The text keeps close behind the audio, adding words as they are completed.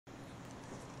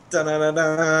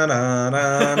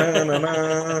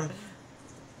Da-na-na-na-na-na-na-na-na.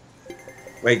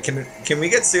 Wait, can we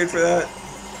get sued for that?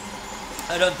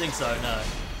 I don't think so, no.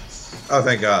 Oh,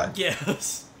 thank God.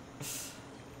 Yes.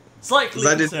 Slightly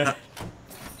concerned.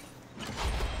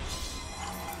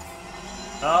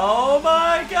 Oh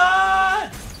my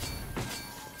God!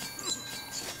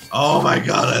 Oh my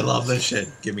God, I love this shit.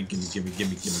 Gimme.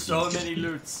 So many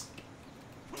loots.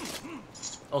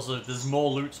 Also, there's more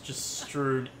loots just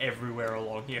strewn everywhere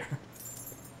along here.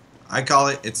 I call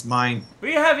it, it's mine.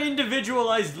 We have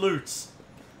individualized loots.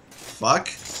 Fuck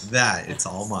that, it's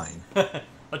all mine.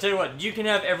 I'll tell you what, you can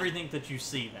have everything that you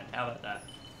see then. How about that?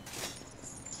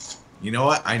 You know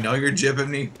what? I know you're jibbing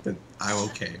me, but I'm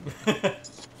okay.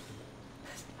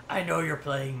 I know you're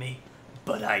playing me,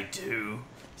 but I do.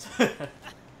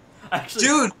 Actually,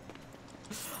 dude!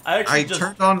 I just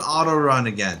turned on auto run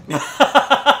again.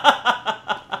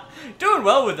 Doing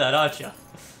well with that, aren't you?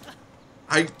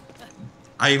 I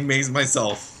amaze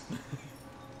myself.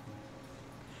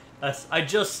 I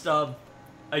just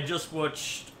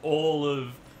watched all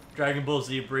of Dragon Ball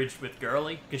Z Abridged with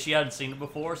Girly because she hadn't seen it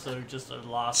before, so just the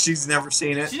last. She's never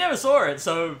seen it. She never saw it,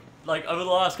 so like over the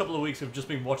last couple of weeks, we've just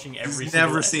been watching every single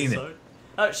never episode. seen it.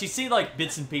 She's seen like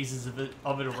bits and pieces of it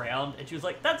around, and she was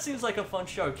like, "That seems like a fun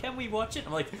show. Can we watch it?"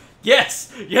 I'm like,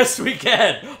 "Yes, yes, we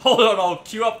can." Hold on, I'll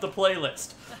queue up the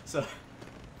playlist. So,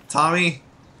 Tommy,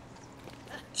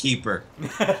 keep her.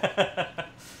 yeah,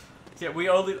 I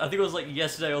think it was like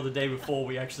yesterday or the day before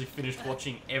we actually finished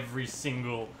watching every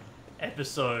single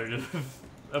episode of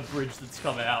a bridge that's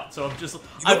come out. So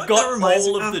I've got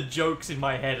all of the jokes in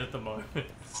my head at the moment.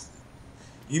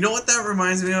 You know what that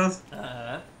reminds me of?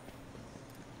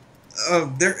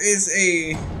 There is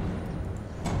a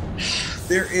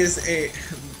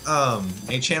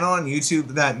channel on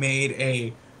YouTube that made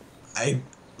a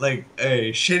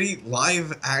shitty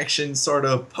live action sort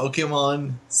of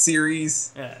Pokemon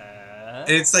series. And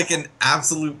it's like an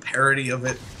absolute parody of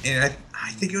it. And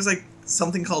I think it was like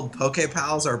something called Poke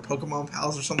Pals or Pokemon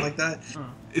Pals or something like that.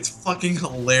 It's fucking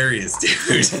hilarious,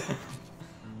 dude.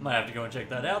 Might have to go and check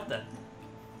that out then.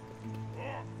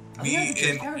 Me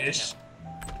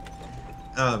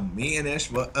and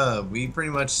Ish, we pretty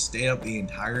much stayed up the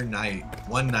entire night,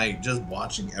 one night, just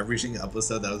watching every single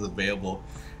episode that was available.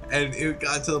 And it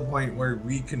got to the point where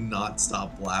we could not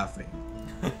stop laughing.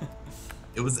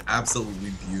 It was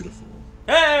absolutely beautiful.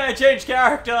 Hey, change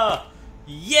character!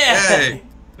 Yeah! Hey!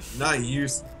 Not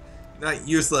useless.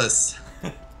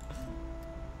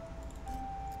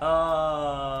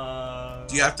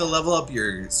 Do you have to level up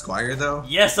your Squire, though?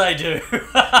 Yes, I do.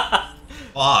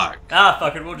 Fuck. Ah,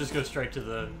 fuck it. We'll just go straight to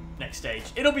the next stage.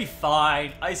 It'll be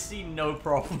fine. I see no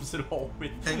problems at all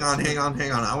with Hang on.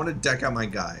 I want to deck out my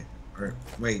guy. Or,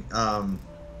 wait a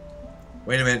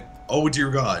minute. Oh, dear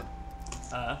God.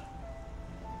 I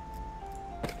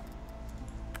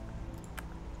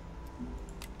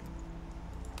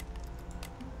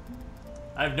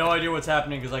have no idea what's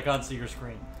happening because I can't see your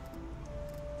screen.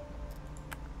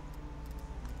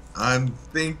 I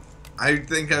think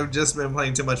I've just been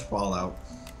playing too much Fallout.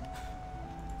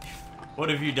 What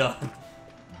have you done?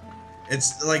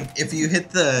 It's like if you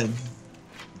hit the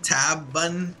tab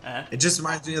button, it just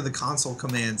reminds me of the console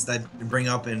commands that bring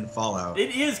up in Fallout.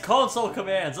 It is console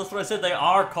commands. That's what I said. They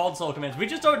are console commands. We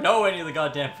just don't know any of the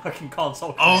goddamn fucking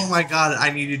console commands. Oh my God,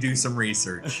 I need to do some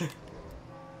research.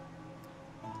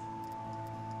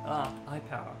 Eye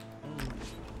power.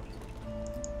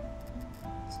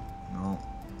 No,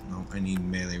 I need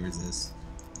melee resist.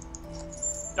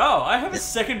 Oh, I have a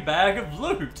second bag of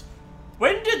loot.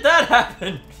 When did that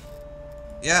happen?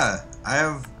 Yeah, I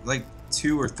have like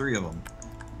 2 or 3 of them.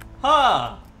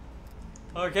 Huh.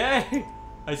 Okay.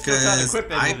 I still can't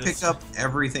equip any of this. I pick up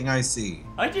everything I see.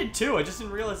 I did too. I just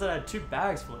didn't realize that I had 2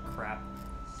 bags full of crap.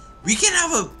 We can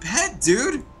have a pet,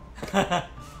 dude.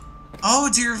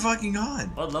 Oh dear fucking God.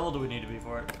 What level do we need to be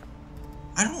for it?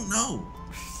 I don't know.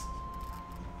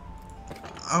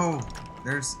 Oh,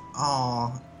 there's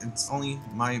it's only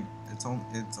my pet.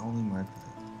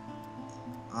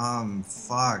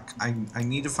 Fuck. I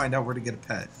need to find out where to get a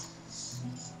pet.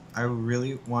 I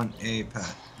really want a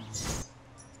pet.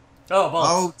 Oh, balls.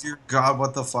 Oh dear God,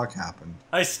 what the fuck happened?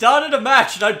 I started a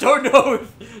match and I don't know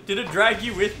if... Did it drag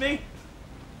you with me?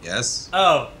 Yes.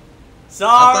 Oh.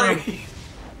 Sorry.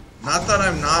 Not that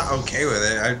I'm not okay with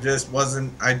it, I just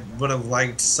wasn't... I would have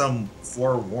liked some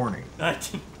forewarning. I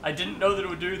didn't know that it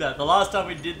would do that. The last time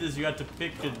we did this, you had to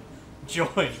pick and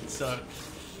join, so...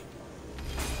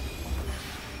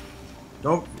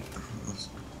 Don't...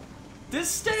 This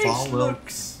stage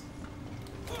looks...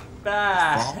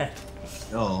 bad.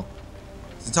 No.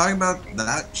 So talking about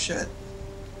that shit.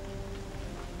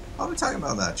 Why are we talking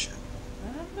about that shit?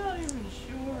 I'm not even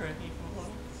sure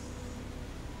anymore.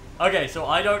 Okay, so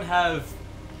I don't have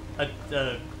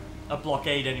a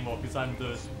blockade anymore because I'm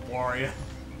the warrior.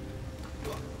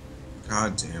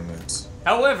 God damn it.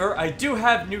 However, I do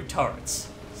have new turrets,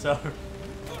 so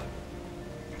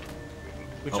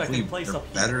which hopefully I can place up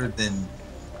here. Better than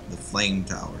the flame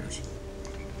towers.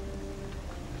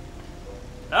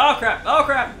 Oh crap! Oh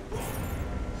crap!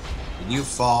 Did you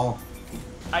fall?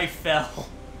 I fell.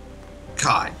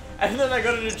 God. And then I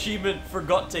got an achievement,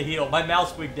 forgot to heal. My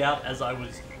mouse wigged out as I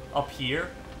was up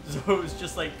here, so it was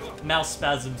just like mouse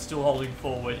spasm, still holding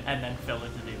forward, and then fell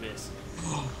into the abyss.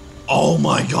 Oh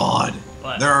my god!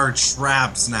 What? There are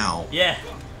traps now. Yeah,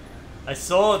 I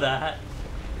saw that.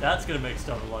 That's gonna make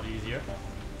stuff a lot easier.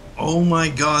 Oh my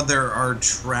god, there are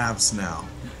traps now.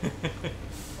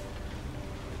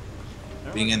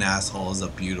 Being an asshole is a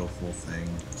beautiful thing.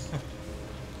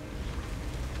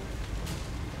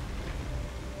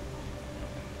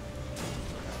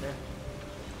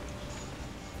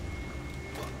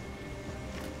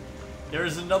 There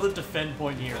is another defend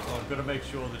point here, so I'm gonna make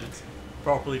sure that it's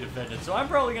properly defended. So I'm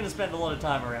probably gonna spend a lot of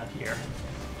time around here.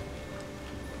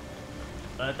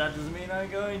 But that doesn't mean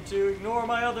I'm going to ignore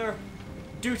my other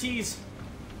duties.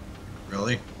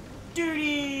 Really?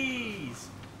 Duties!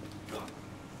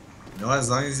 You know, as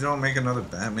long as you don't make another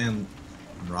Batman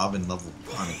and Robin level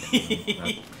 1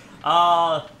 again.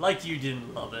 Like you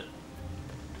didn't love it.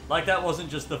 Like that wasn't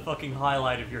just the fucking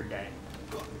highlight of your day.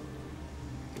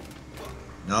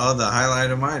 No, the highlight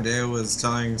of my day was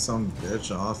telling some bitch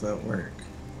off at work.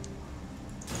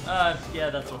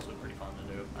 Yeah, that's also pretty fun to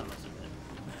do, I must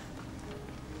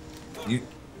admit.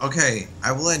 Okay,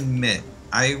 I will admit,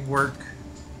 I work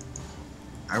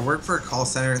for a call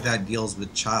center that deals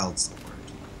with child support.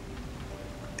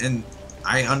 And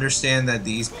I understand that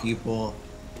these people,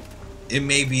 it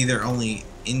may be their only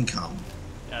income.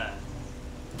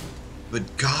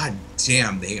 But god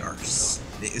damn, they are...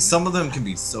 Some of them can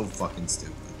be so fucking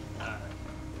stupid.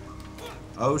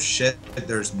 Oh shit,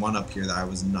 there's one up here that I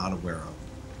was not aware of.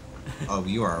 Oh,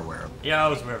 you are aware of it. Yeah, I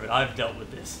was aware of it. I've dealt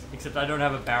with this. Except I don't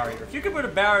have a barrier. If you could put a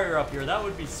barrier up here, that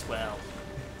would be swell.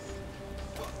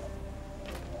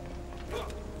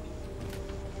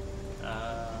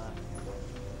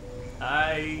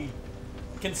 I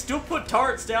can still put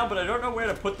turrets down, but I don't know where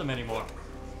to put them anymore.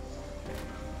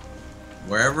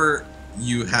 Wherever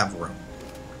you have room.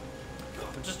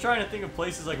 I'm just trying to think of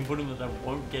places I can put them that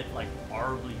won't get, like,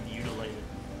 horribly mutilated.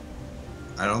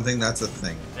 I don't think that's a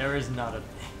thing. There is not a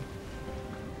thing.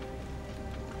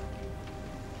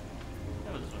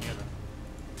 That was this one here,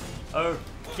 though.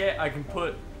 Okay, I can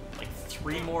put, like,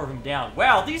 3 more of them down.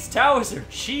 Wow, these towers are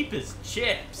cheap as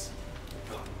chips.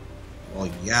 Well,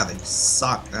 yeah, they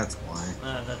suck, that's why.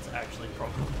 That's actually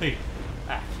probably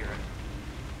accurate.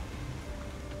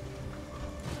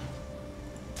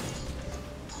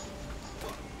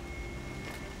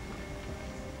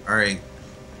 Alright.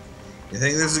 You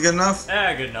think this is good enough?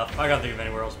 Good enough. I can't think of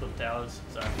anywhere else but the towers,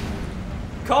 so.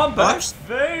 Combat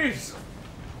phase!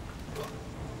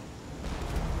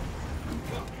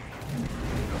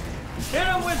 Hit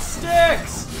him with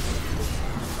sticks!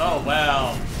 Oh,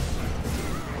 wow.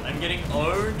 I'm getting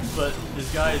owned, but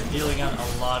this guy is dealing out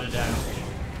a lot of damage.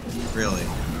 Really?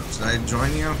 Should I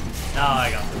join you? No,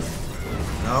 I got this.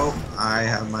 No, I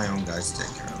have my own guys to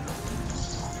take care of.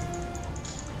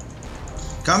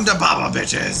 Come to Baba,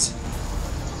 bitches!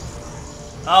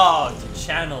 Oh, it's a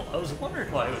channel. I was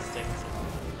wondering why it was taking so long.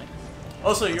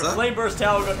 Also, your flame burst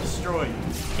tower got destroyed.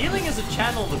 Healing is a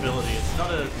channeled ability. It's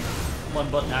not a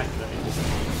one-button activate.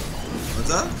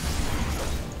 What's up?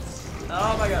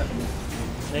 Oh my god.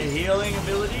 The healing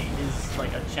ability is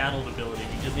like a channeled ability.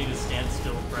 You just need to stand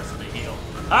still and press to heal.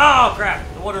 Oh crap!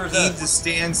 The water reserve. Need to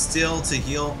stand still to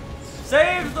heal.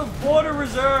 Save the water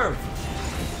reserve!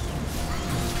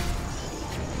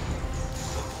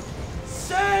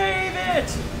 Save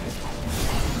it!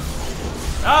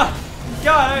 Ah!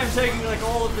 God, I am taking like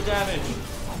all of the damage.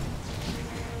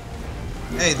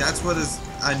 Hey, that's what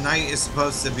a knight is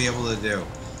supposed to be able to do.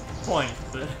 Point,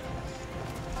 but...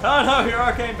 Oh no, your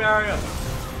arcane barrier!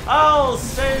 I'll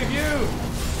save you!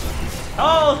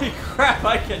 Holy crap,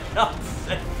 I cannot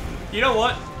save... You know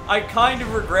what? I kind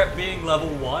of regret being level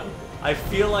 1. I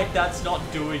feel like that's not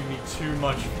doing me too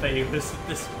much favors at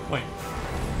this point.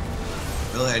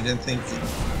 Really, I didn't think...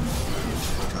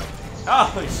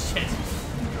 Holy shit!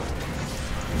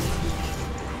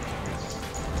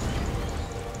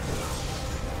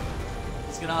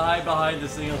 It's gonna hide behind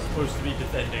this thing I'm supposed to be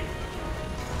defending.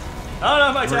 Oh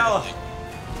no, my tower!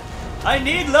 I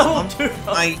need level 2!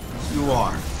 You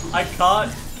are. I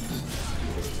can't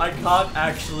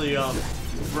actually,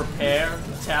 repair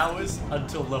towers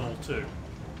until level 2.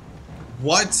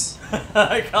 What?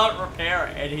 I can't repair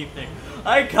anything.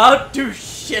 I can't do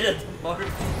shit at the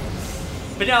moment.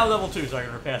 But now I'm level 2, so I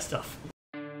can repair stuff.